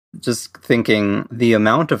just thinking the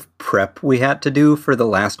amount of prep we had to do for the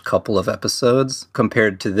last couple of episodes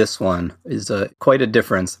compared to this one is quite a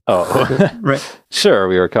difference. Oh, right. Sure,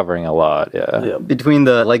 we were covering a lot, yeah. Between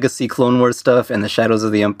the Legacy Clone Wars stuff and the Shadows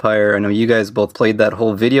of the Empire, I know you guys both played that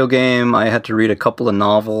whole video game. I had to read a couple of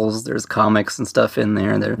novels. There's comics and stuff in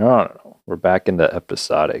there. No. We're back into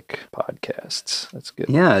episodic podcasts. That's good.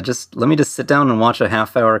 Yeah, let me sit down and watch a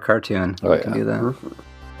half-hour cartoon. Oh, I can do that. Mm-hmm.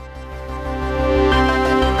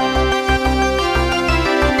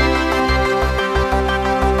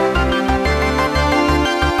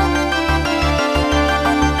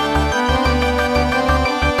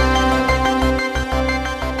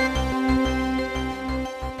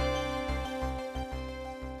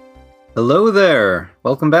 Hello there!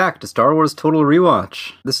 Welcome back to Star Wars Total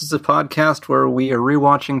Rewatch. This is a podcast where we are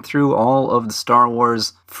rewatching through all of the Star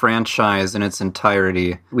Wars franchise in its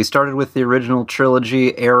entirety. We started with the original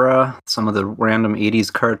trilogy era, some of the random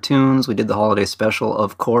 80s cartoons. We did the holiday special,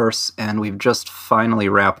 of course, and we've just finally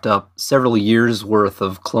wrapped up several years' worth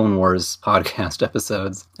of Clone Wars podcast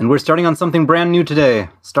episodes. And we're starting on something brand new today,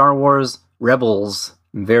 Star Wars Rebels.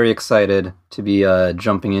 I'm very excited to be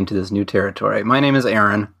jumping into this new territory. My name is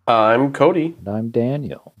Aaron. I'm Cody. And I'm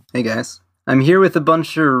Daniel. Hey, guys. I'm here with a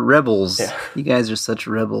bunch of rebels. Yeah. You guys are such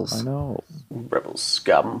rebels. I know. Rebels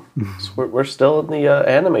scum. So we're still in the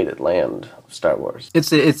animated land of Star Wars.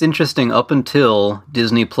 It's interesting. Up until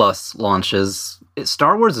Disney Plus launches,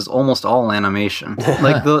 Star Wars is almost all animation.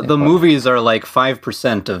 Like, the movies are like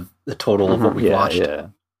 5% of the total of what we watched.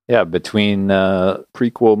 Yeah, between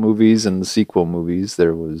prequel movies and the sequel movies,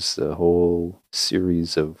 there was a whole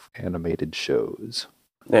series of animated shows.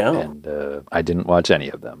 Yeah. And I didn't watch any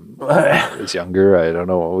of them. When I was younger. I don't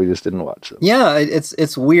know. We just didn't watch them. Yeah,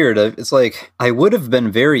 it's weird. It's like I would have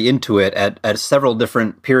been very into it at several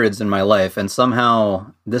different periods in my life, and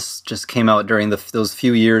somehow this just came out during those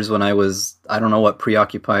few years when I was, I don't know what,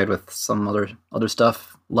 preoccupied with some other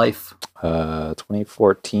stuff, life.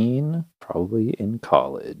 2014, probably in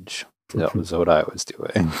college. That was what I was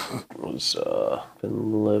doing. Was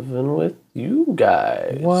been living with you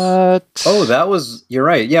guys. What? Oh, you're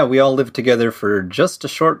right. Yeah, we all lived together for just a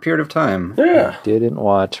short period of time. Yeah. Didn't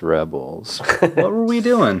watch Rebels. What were we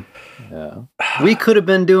doing? Yeah. We could have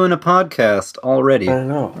been doing a podcast already. I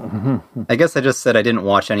know. I guess I just said I didn't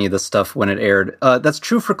watch any of the stuff when it aired. That's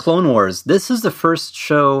true for Clone Wars. This is the first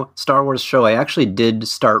Star Wars show I actually did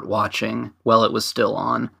start watching while it was still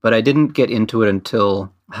on. But I didn't get into it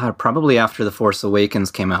until probably after The Force Awakens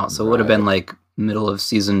came out. So it would have been like middle of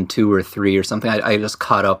season 2 or 3 or something. I just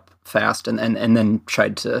caught up fast and then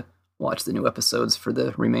tried to watch the new episodes for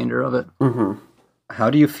the remainder of it. Mm-hmm. How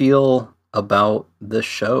do you feel about the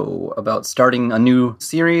show, about starting a new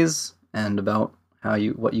series, and about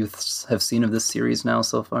what you have seen of this series now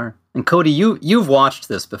so far? And Cody, you've watched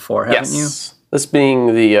this before, haven't you? This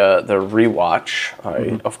being the rewatch,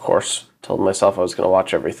 I of course told myself I was going to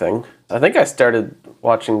watch everything. I think I started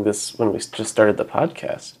watching this when we just started the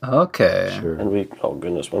podcast. Okay. Sure. And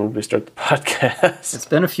when did we start the podcast? It's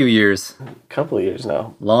been a few years. A couple of years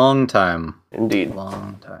now. Long time. Indeed.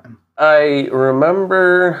 Long time. I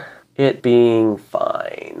remember it being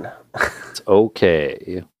fine. It's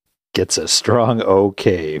okay. Gets a strong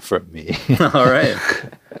okay from me. All right.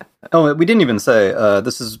 Oh, we didn't even say,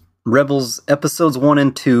 this is Rebels Episodes 1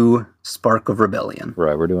 and 2, Spark of Rebellion.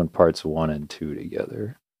 Right, we're doing parts 1 and 2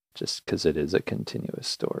 together, just because it is a continuous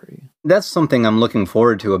story. That's something I'm looking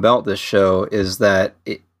forward to about this show, is that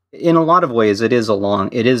in a lot of ways it is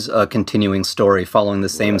a continuing story following the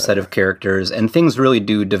same set of characters, and things really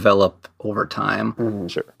do develop over time. Mm-hmm.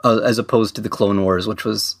 Sure. As opposed to the Clone Wars, which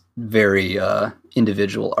was very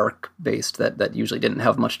individual arc-based, that usually didn't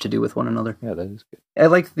have much to do with one another. Yeah, that is good. I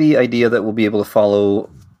like the idea that we'll be able to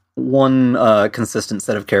follow one consistent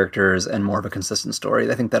set of characters and more of a consistent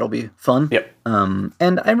story. I think that'll be fun. Yep.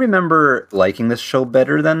 And I remember liking this show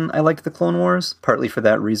better than I liked the Clone Wars, partly for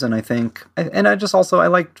that reason, I think. And I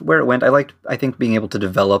liked where it went. I think, being able to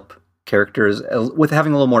develop characters with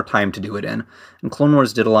having a little more time to do it in. And Clone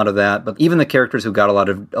Wars did a lot of that, but even the characters who got a lot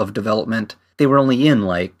of development, they were only in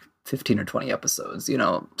like 15 or 20 episodes,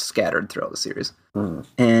 scattered throughout the series. Mm.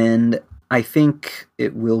 And I think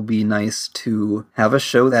it will be nice to have a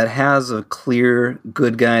show that has a clear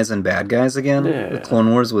good guys and bad guys again. Yeah. The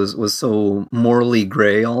Clone Wars was so morally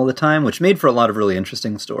gray all the time, which made for a lot of really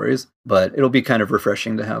interesting stories. But it'll be kind of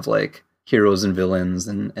refreshing to have like heroes and villains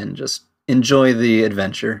and just enjoy the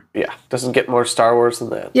adventure. Yeah, doesn't get more Star Wars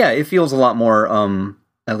than that. Yeah, it feels a lot more,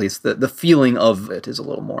 at least the feeling of it is a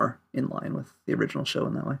little more in line with the original show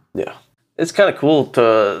in that way. Yeah. It's kind of cool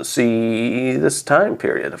to see this time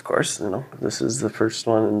period, of course. This is the first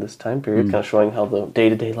one in this time period, kind of showing how the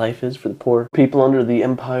day-to-day life is for the poor people under the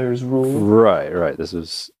Empire's rule. Right. This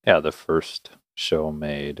was, the first show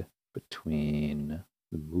made between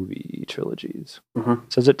the movie trilogies. It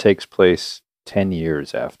says it takes place 10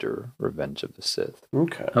 years after Revenge of the Sith.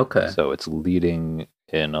 Okay. So it's leading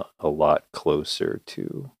in a lot closer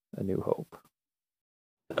to A New Hope.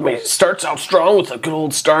 I mean, it starts out strong with a good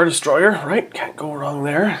old Star Destroyer, right? Can't go wrong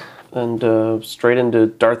there. And straight into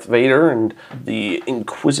Darth Vader and the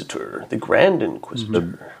Inquisitor, the Grand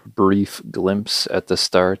Inquisitor. Brief glimpse at the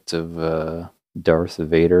start of Darth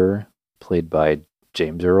Vader, played by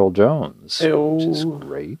James Earl Jones, which is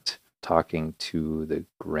great. Talking to the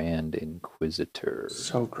Grand Inquisitor.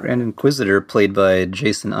 So great. Grand Inquisitor, played by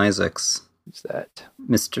Jason Isaacs. Who's that?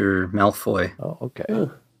 Mr. Malfoy. Oh, okay.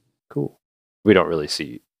 Cool. We don't really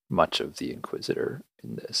see much of the Inquisitor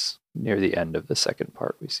in this. Near the end of the second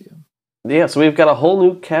part, we see him. Yeah, so we've got a whole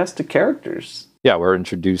new cast of characters. Yeah, we're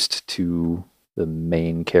introduced to the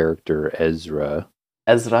main character, Ezra.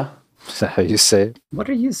 Ezra. Is that how you say it? What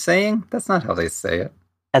are you saying? That's not how they say it.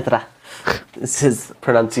 Ezra. It's his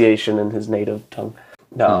pronunciation in his native tongue.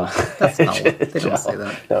 No, that's not what, they don't say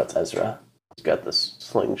that. No, it's Ezra. He's got this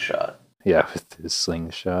slingshot. Yeah, with his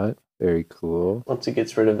slingshot. Very cool. Once he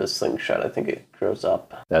gets rid of his slingshot, I think it grows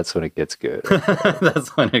up. That's when it gets good.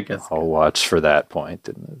 That's when it gets I'll watch for that point.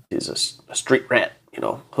 He's a street rat,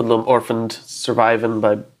 hoodlum, orphaned, surviving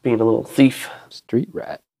by being a little thief. Street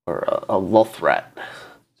rat. Or a Loth rat.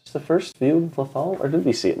 Is this the first view of Lothal, or did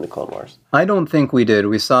we see it in the Clone Wars? I don't think we did.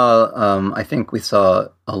 We saw, I think we saw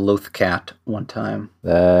a Loth cat one time.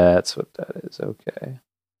 That's what that is. Okay.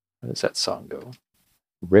 How does that song go?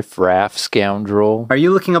 Riff Raff Scoundrel. Are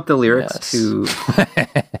you looking up the lyrics to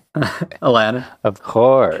Aladdin? Of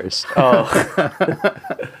course. Oh.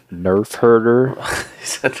 Nerf Herder.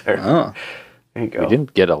 He's a nerd. Oh. There you go. We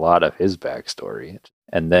didn't get a lot of his backstory.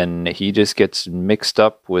 And then he just gets mixed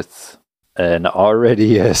up with an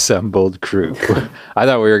already assembled crew. I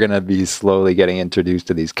thought we were going to be slowly getting introduced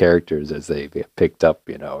to these characters as they get picked up,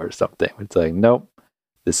 or something. It's like, nope,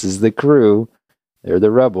 this is the crew. They're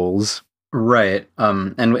the rebels. Right.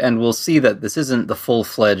 And we'll see that this isn't the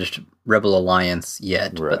full-fledged Rebel Alliance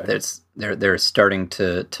yet, Right. but they're starting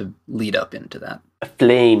to lead up into that. A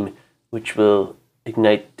flame which will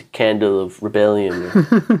ignite the candle of rebellion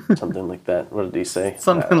or something like that. What did he say?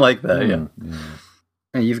 Something like that, yeah.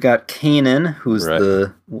 And you've got Kanan, who's Right.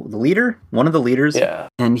 the leader, one of the leaders. Yeah.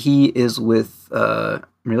 And he is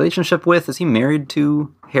relationship with, is he married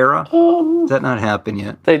to Hera? Does that not happen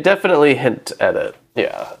yet? They definitely hint at it.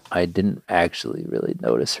 Yeah. I didn't actually really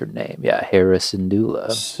notice her name. Yeah, Hera Syndulla.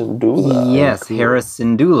 Syndulla. Yes, Hera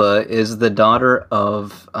Syndulla is the daughter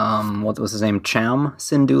of, what was his name? Cham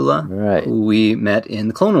Syndulla, Right. who we met in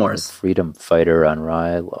the Clone Wars. Freedom fighter on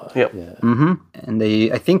Ryla. Yep. Yeah. Mm-hmm. And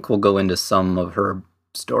I think we'll go into some of her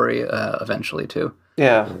story eventually, too.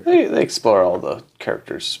 Yeah. They explore all the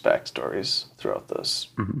characters' backstories throughout this.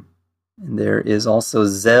 Mm-hmm. And there is also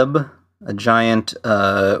Zeb, a giant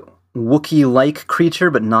Wookiee-like creature,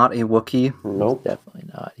 but not a Wookiee. Nope. Definitely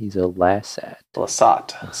not. He's a Lasat.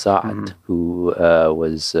 Lasat. Lasat, who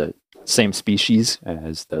was same species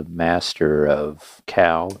as the master of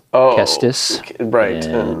Cal Kestis. Right.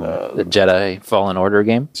 In And, the Jedi Fallen Order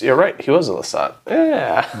game. you're right. He was a Lasat.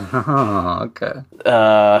 Yeah. Oh, okay.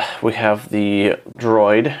 We have the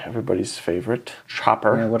droid, everybody's favorite,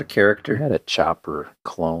 Chopper. Yeah, what a character. We had a Chopper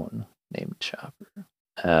clone named Chopper.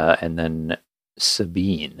 And then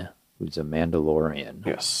Sabine, who's a Mandalorian.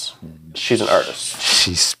 Yes. And She's an artist.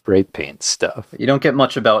 She spray paints stuff. You don't get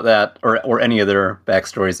much about that or any of their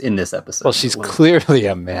backstories in this episode. Well, she's clearly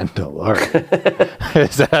a Mandalorian.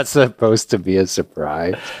 Is that supposed to be a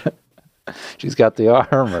surprise? She's got the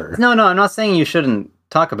armor. No, I'm not saying you shouldn't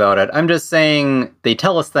talk about it. I'm just saying they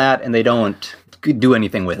tell us that and they don't do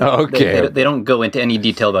anything with it. Okay. They don't go into any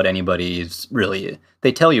detail about anybody's really.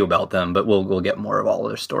 They tell you about them, but we'll get more of all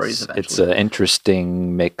their stories eventually. It's an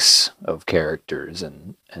interesting mix of characters,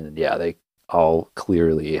 and yeah, they all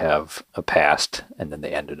clearly have a past, and then they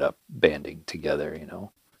ended up banding together,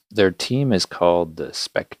 Their team is called the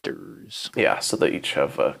Spectres. Yeah, so they each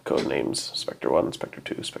have code names: Spectre 1, Spectre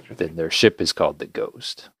 2, Spectre 3. Then their ship is called the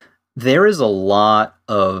Ghost. There is a lot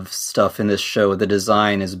of stuff in this show. The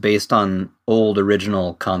design is based on old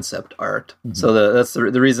original concept art. Mm-hmm. So that's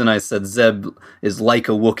the reason I said Zeb is like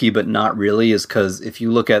a Wookiee, but not really, is because if you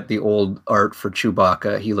look at the old art for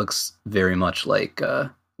Chewbacca, he looks very much like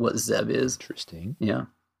what Zeb is. Interesting. Yeah.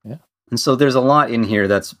 Yeah. And so there's a lot in here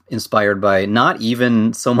that's inspired by not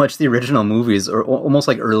even so much the original movies, or almost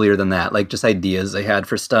like earlier than that, like just ideas they had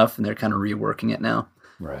for stuff, and they're kind of reworking it now.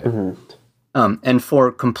 Right. And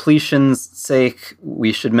for completion's sake,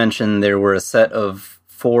 we should mention there were a set of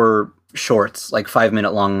 4 shorts, like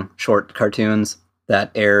 5-minute long short cartoons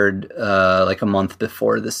that aired like a month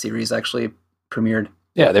before the series actually premiered.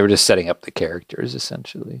 Yeah, they were just setting up the characters,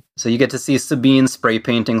 essentially. So you get to see Sabine spray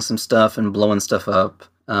painting some stuff and blowing stuff up.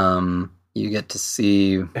 You get to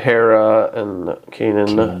see Hera and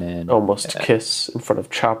Kanan almost kiss in front of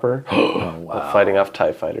Chopper, fighting off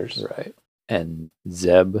TIE fighters. Right. And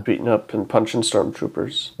Zeb. Beating up and punching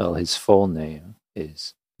stormtroopers. Well, his full name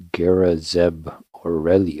is Gera Zeb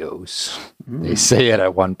Aurelios. They say it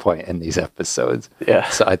at one point in these episodes. Yeah.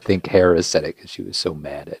 So I think Hera said it because she was so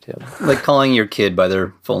mad at him. like calling your kid by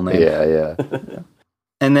their full name. Yeah.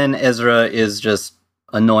 And then Ezra is just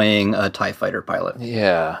annoying a TIE fighter pilot.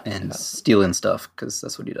 Yeah. And stealing stuff, because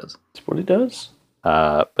that's what he does. That's what he does.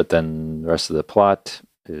 But then the rest of the plot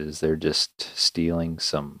is they're just stealing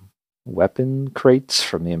some weapon crates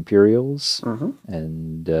from the Imperials.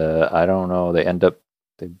 And I don't know,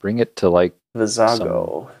 they bring it to like Vizago.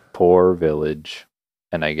 some poor village,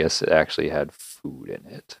 and I guess it actually had food in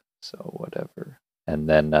it, so whatever. And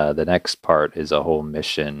then the next part is a whole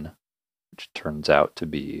mission, which turns out to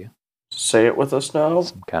be Say it with us now.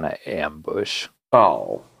 some kind of ambush.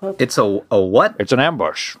 Oh. It's a what? It's an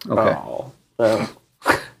ambush. Okay. Oh.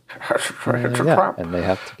 And they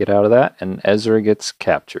have to get out of that, and Ezra gets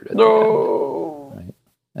captured at the No. end, right?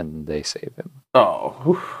 And they save him.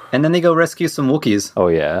 Oh. And then they go rescue some Wookiees. Oh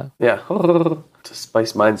yeah. Yeah. To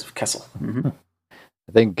spice minds of Kessel.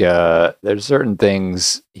 I think there's certain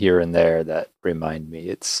things here and there that remind me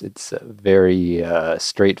it's a very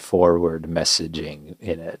straightforward messaging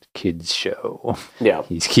in a kids show. Yeah.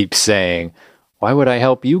 He keeps saying, "Why would I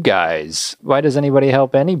help you guys? Why does anybody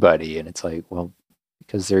help anybody?" And it's like, well,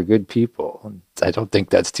 because they're good people. I don't think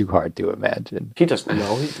that's too hard to imagine. He doesn't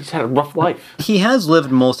know. He's had a rough life. He has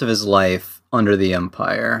lived most of his life under the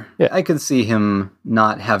Empire. Yeah. I could see him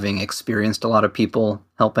not having experienced a lot of people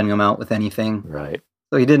helping him out with anything. Right.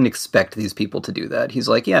 So he didn't expect these people to do that. He's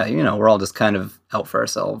like, yeah, we're all just kind of out for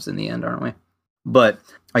ourselves in the end, aren't we? But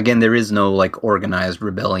again, there is no like organized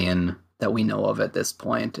rebellion that we know of at this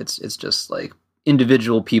point. It's just like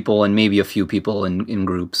individual people and maybe a few people in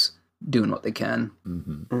groups doing what they can.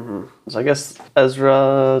 So I guess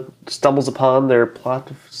Ezra stumbles upon their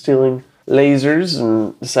plot of stealing lasers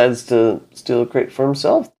and decides to steal a crate for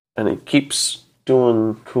himself. And he keeps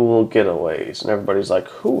doing cool getaways. And everybody's like,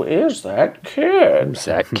 who is that kid? Who's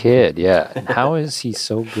that kid? Yeah. And how is he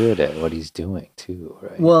so good at what he's doing too,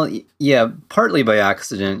 right? Well, yeah, partly by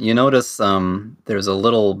accident. You notice there's a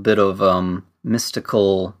little bit of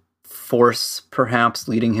mystical force perhaps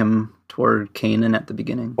leading him toward Kanan at the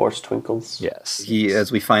beginning. Force twinkles. Yes. He,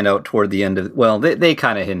 as we find out toward the end of, well, they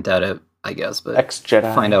kind of hint at it, I guess, but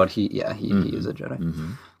Ex-Jedi. find out he is a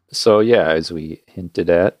Jedi. So yeah, as we hinted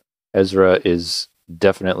at, Ezra is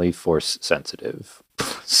definitely force sensitive.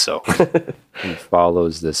 So he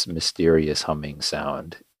follows this mysterious humming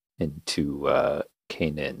sound into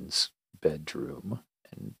Kanan's bedroom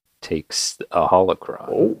and takes a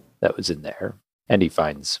holocron that was in there, and he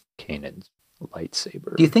finds Kanan's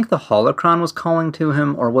lightsaber. Do you think the holocron was calling to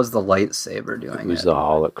him, or was the lightsaber doing it? It was the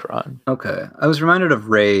holocron. Okay. I was reminded of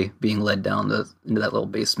Rey being led down into that little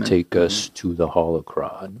basement. Take us to the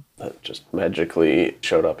holocron. That just magically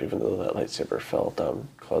showed up, even though that lightsaber fell down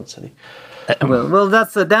Cloud City. Well,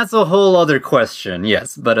 that's a whole other question,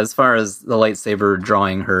 yes. But as far as the lightsaber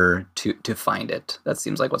drawing her to find it, that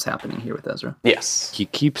seems like what's happening here with Ezra. Yes. He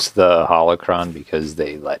keeps the holocron because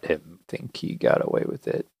they let him think he got away with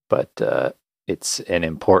it. But it's an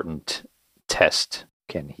important test.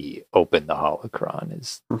 Can he open the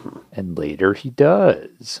holocron? And later he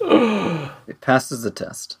does. It passes the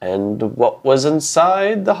test. And what was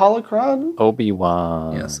inside the holocron?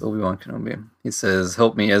 Obi-Wan. Yes, Obi-Wan Kenobi. He says,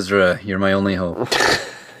 "Help me, Ezra. You're my only hope."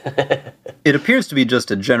 It appears to be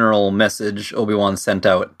just a general message Obi-Wan sent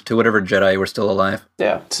out to whatever Jedi were still alive.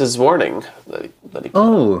 Yeah, it's his warning that he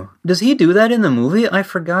Oh, does he do that in the movie? I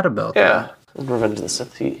forgot about that. Yeah. In Revenge of the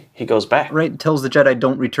Sith, he goes back. Right, tells the Jedi,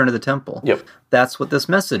 don't return to the temple. Yep. That's what this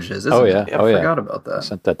message is, isn't Oh, it? yeah. I forgot about I that.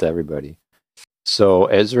 sent that to everybody. So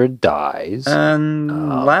Ezra dies.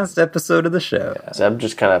 And last episode of the show. Zeb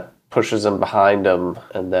just kind of pushes him behind him,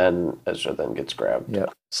 and then Ezra then gets grabbed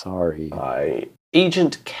Sorry. by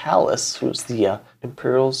Agent Callus, who's the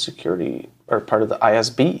Imperial Security, or part of the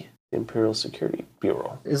ISB, the Imperial Security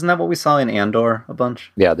Bureau. Isn't that what we saw in Andor a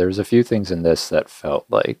bunch? Yeah, there's a few things in this that felt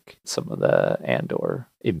like some of the Andor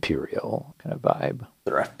Imperial kind of vibe.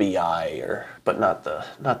 their FBI, but not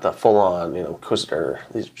the full on, Inquisitor.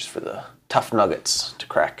 These are just for the tough nuggets to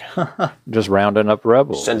crack. Just rounding up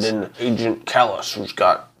rebels. Send in Agent Callus, who's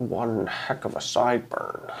got one heck of a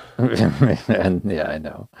sideburn. And yeah, I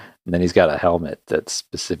know. And then he's got a helmet that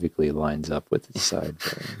specifically lines up with his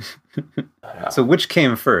sideburns. So which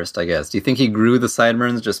came first, I guess? Do you think he grew the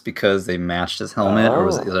sideburns just because they matched his helmet, or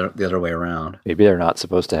was it the other way around? Maybe they're not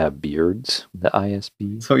supposed to have beards, the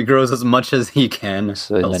ISB. So he grows as much as he can.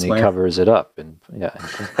 So, and then he covers it up. And yeah.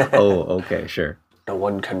 Oh, okay, sure. No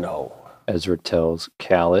one can know. Ezra tells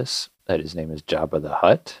Callus that his name is Jabba the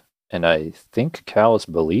Hutt, and I think Callus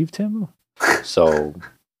believed him. So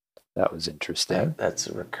that was interesting. That's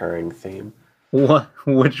a recurring theme. What?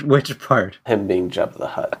 Which part? Him being Jabba the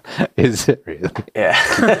Hutt. Is it really? Yeah.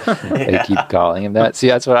 They keep calling him that. See,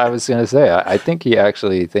 that's what I was going to say. I think he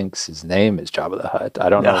actually thinks his name is Jabba the Hutt. I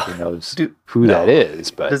don't know if he knows who that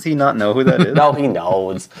is, but does he not know who that is? No, he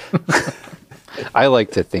knows. I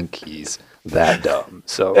like to think he's that dumb.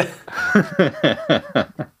 So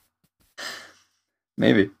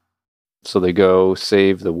maybe. So they go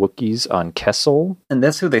save the Wookiees on Kessel. And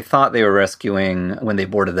that's who they thought they were rescuing when they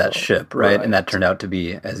boarded that ship, right? And that turned out to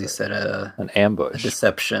be, as you said, an ambush. A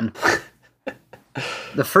deception.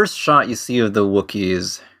 The first shot you see of the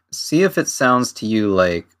Wookiees, see if it sounds to you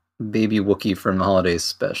like Baby Wookiee from the Holiday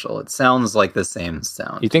Special. It sounds like the same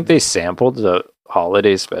sound. You think they sampled the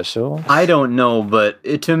Holiday Special? I don't know, but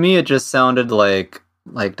to me it just sounded like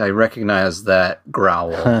I recognize that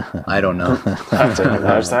growl. I don't know.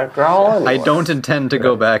 There's that growl anyway. I don't intend to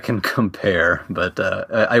go back and compare, but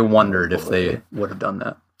I wondered if they would have done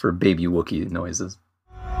that for Baby Wookiee noises.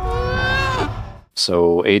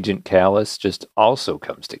 So Agent Callus just also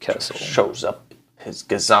comes to Kessel. Shows up his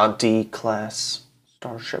Gazanti class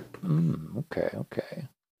starship. Okay.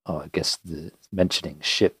 Oh, I guess mentioning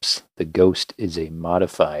ships, the Ghost is a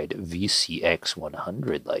modified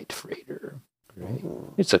VCX-100 light freighter. Right?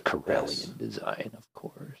 It's a Corellian design, of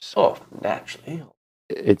course. Oh, naturally.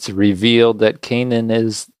 It's revealed that Kanan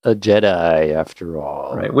is a Jedi after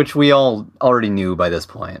all. Right, which we all already knew by this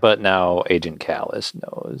point. But now Agent Callus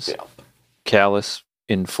knows. Yeah. Callus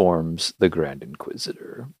informs the Grand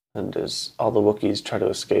Inquisitor. And as all the Wookiees try to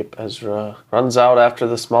escape, Ezra runs out after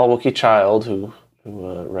the small Wookiee child who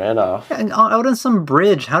ran off. Yeah, and out on some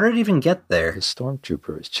bridge. How did it even get there? The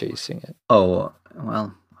stormtrooper is chasing it. Oh,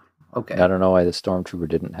 well, okay. I don't know why the stormtrooper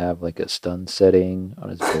didn't have like a stun setting on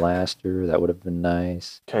his blaster. That would have been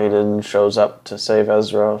nice. Kanan shows up to save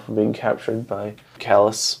Ezra from being captured by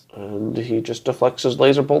Callus, and he just deflects his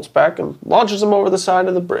laser bolts back and launches him over the side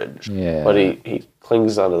of the bridge. Yeah. But he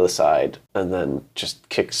clings onto the side and then just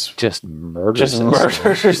murders the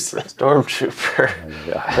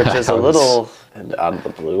stormtrooper, which is a little and out of the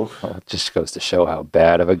blue. Well, it just goes to show how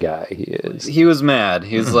bad of a guy he is. He was mad.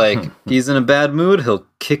 He was like, he's in a bad mood, he'll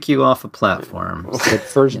kick you off a platform. The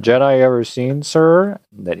first Jedi I ever seen, sir.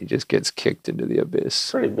 And then he just gets kicked into the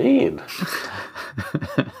abyss. Pretty mean.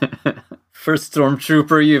 First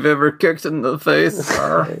stormtrooper you've ever kicked in the face.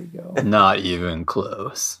 There you go. Not even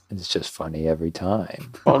close. It's just funny every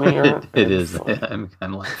time. Funnier. It is. Funny. Yeah,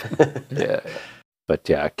 I'm laughing. Yeah. But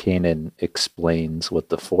yeah, Kanan explains what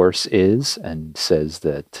the Force is and says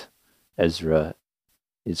that Ezra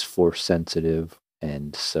is Force sensitive,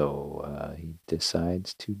 and so he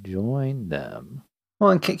decides to join them. Well,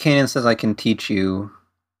 and Kanan says, I can teach you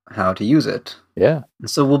how to use it. Yeah. And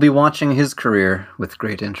so we'll be watching his career with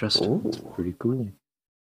great interest. Ooh. It's pretty cool.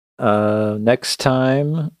 Next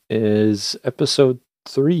time is episode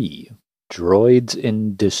 3. Droids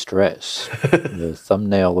in Distress. The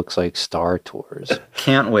thumbnail looks like Star Tours.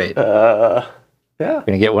 Can't wait. Yeah. We're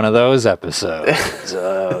going to get one of those episodes.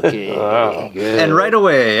 Okay. Wow. Good. And right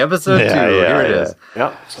away, episode 2. Here it is.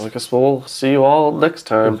 Yeah. So I guess we'll see you all next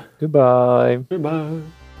time. Goodbye. Goodbye.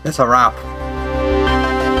 That's a wrap.